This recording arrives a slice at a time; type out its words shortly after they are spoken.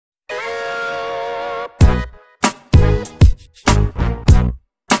Hey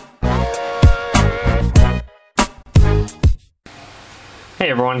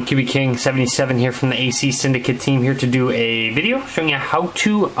everyone, QBKing77 here from the AC Syndicate team, here to do a video showing you how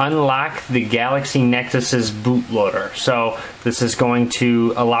to unlock the Galaxy Nexus's bootloader. So this is going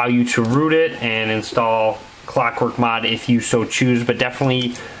to allow you to root it and install Clockwork Mod if you so choose, but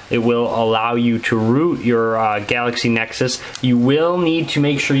definitely it will allow you to root your Galaxy Nexus. You will need to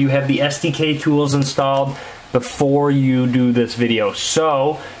make sure you have the Sdk tools installed before you do this video.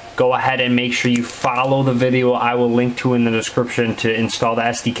 So go ahead and make sure you follow the video I will link to in the description to install the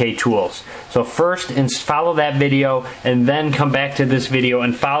Sdk tools. So first, follow that video and then come back to this video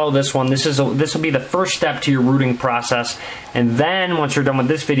and follow this one. This will be the first step to your rooting process. And then once you're done with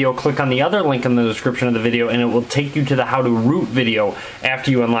this video, click on the other link in the description of the video and it will take you to the how to root video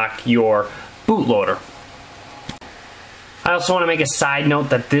after you unlock your bootloader. I also want to make a side note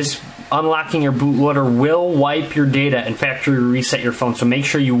that this unlocking your bootloader will wipe your data and factory reset your phone, so make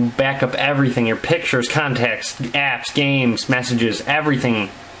sure you back up everything, your pictures, contacts, apps, games, messages, everything,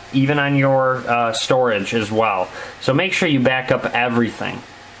 even on your storage as well. So make sure you back up everything.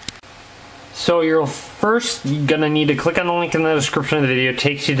 So you're first gonna need to click on the link in the description of the video. It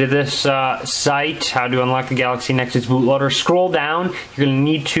takes you to this site, how to unlock the Galaxy Nexus bootloader. Scroll down. You're gonna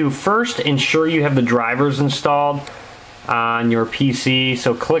need to first ensure you have the drivers installed on your PC.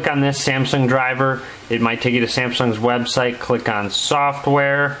 So click on this Samsung driver. It might take you to Samsung's website. Click on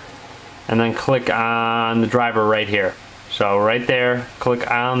software and then click on the driver right here. So right there, click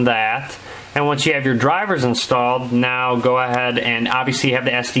on that. And once you have your drivers installed, now go ahead and obviously have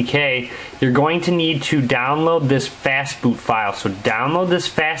the SDK. You're going to need to download this Fastboot file. So download this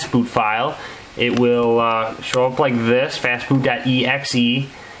Fastboot file. It will show up like this, fastboot.exe.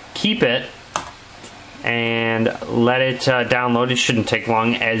 Keep it and let it download. It shouldn't take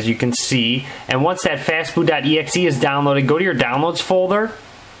long, as you can see. And once that fastboot.exe is downloaded, go to your downloads folder.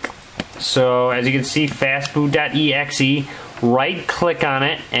 So as you can see, fastboot.exe, right click on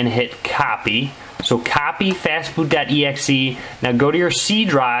it and hit copy. So copy fastboot.exe. Now go to your C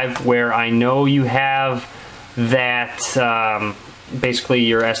drive where I know you have that basically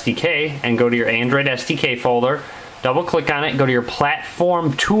your SDK, and go to your Android SDK folder. Double click on it, go to your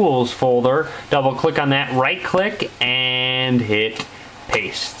platform tools folder, double click on that, right click and hit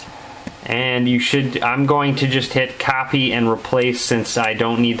paste. And you should, I'm going to just hit copy and replace since I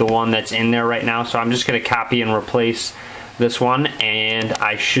don't need the one that's in there right now. So I'm just going to copy and replace this one and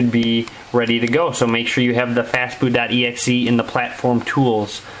I should be ready to go. So make sure you have the fastboot.exe in the platform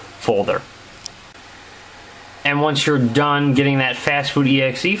tools folder. And once you're done getting that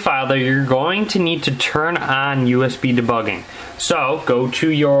Fastboot.exe file there, you're going to need to turn on USB debugging. So go to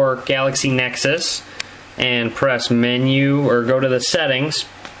your Galaxy Nexus and press menu, or go to the settings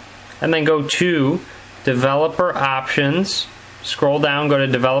and then go to developer options. Scroll down, go to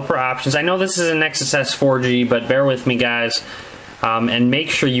developer options. I know this is a Nexus S 4G, but bear with me guys. And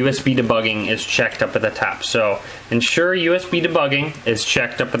make sure USB debugging is checked up at the top. So ensure USB debugging is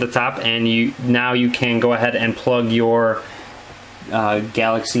checked up at the top, and now you can go ahead and plug your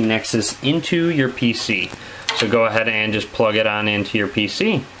Galaxy Nexus into your PC. So go ahead and just plug it on into your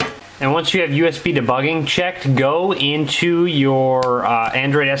PC. And once you have USB debugging checked, go into your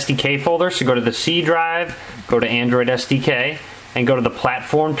Android SDK folder. So go to the C drive, go to Android SDK, and go to the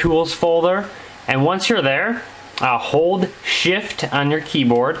platform tools folder. And once you're there, hold Shift on your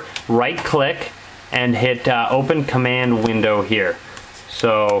keyboard, right click, and hit open command window here.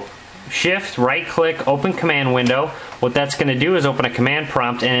 So Shift, right click, open command window. What that's going to do is open a command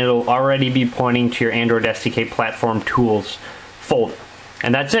prompt and it'll already be pointing to your Android SDK platform tools folder.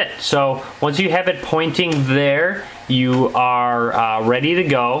 And that's it. So once you have it pointing there, you are ready to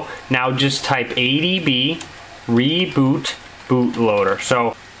go. Now just type Adb Reboot Bootloader.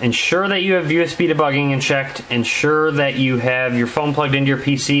 So ensure that you have USB debugging checked, ensure that you have your phone plugged into your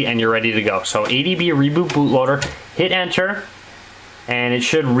PC, and you're ready to go. So Adb Reboot Bootloader, hit enter, and it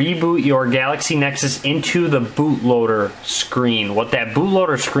should reboot your Galaxy Nexus into the bootloader screen. What that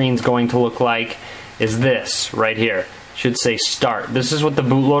bootloader screen is going to look like is this right here. It should say start. This is what the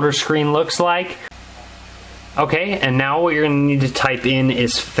bootloader screen looks like. Okay, and now what you're going to need to type in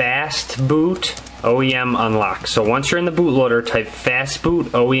is Fastboot Oem Unlock. So once you're in the bootloader, type Fastboot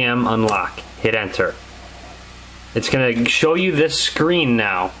Oem Unlock. Hit enter. It's going to show you this screen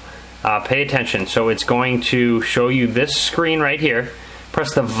now. Pay attention. So it's going to show you this screen right here.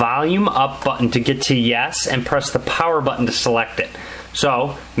 Press the volume up button to get to yes, and press the power button to select it.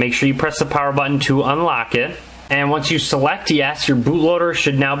 So make sure you press the power button to unlock it. And once you select yes, your bootloader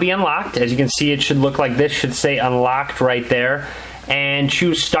should now be unlocked. As you can see, it should look like this, should say unlocked right there. and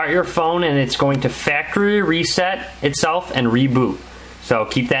choose start your phone, and it's going to factory reset itself and reboot. So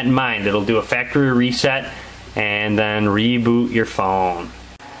keep that in mind. It'll do a factory reset and then reboot your phone.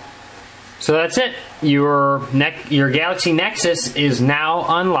 So that's it. Your Galaxy Nexus is now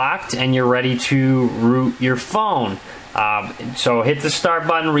unlocked and you're ready to root your phone. So hit the start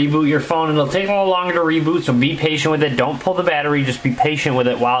button, reboot your phone. It'll take a little longer to reboot, so be patient with it. Don't pull the battery, just be patient with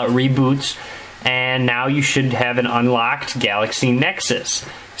it while it reboots. And now you should have an unlocked Galaxy Nexus.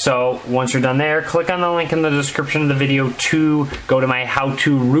 So once you're done there, click on the link in the description of the video to go to my how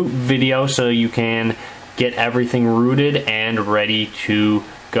to root video so you can get everything rooted and ready to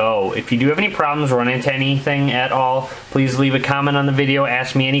go. If you do have any problems, run into anything at all, please leave a comment on the video,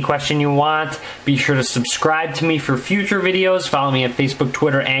 ask me any question you want. Be sure to subscribe to me for future videos. Follow me on Facebook,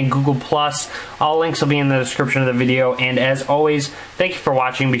 Twitter, and Google+. All links will be in the description of the video, and as always, thank you for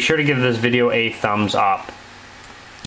watching. Be sure to give this video a thumbs up.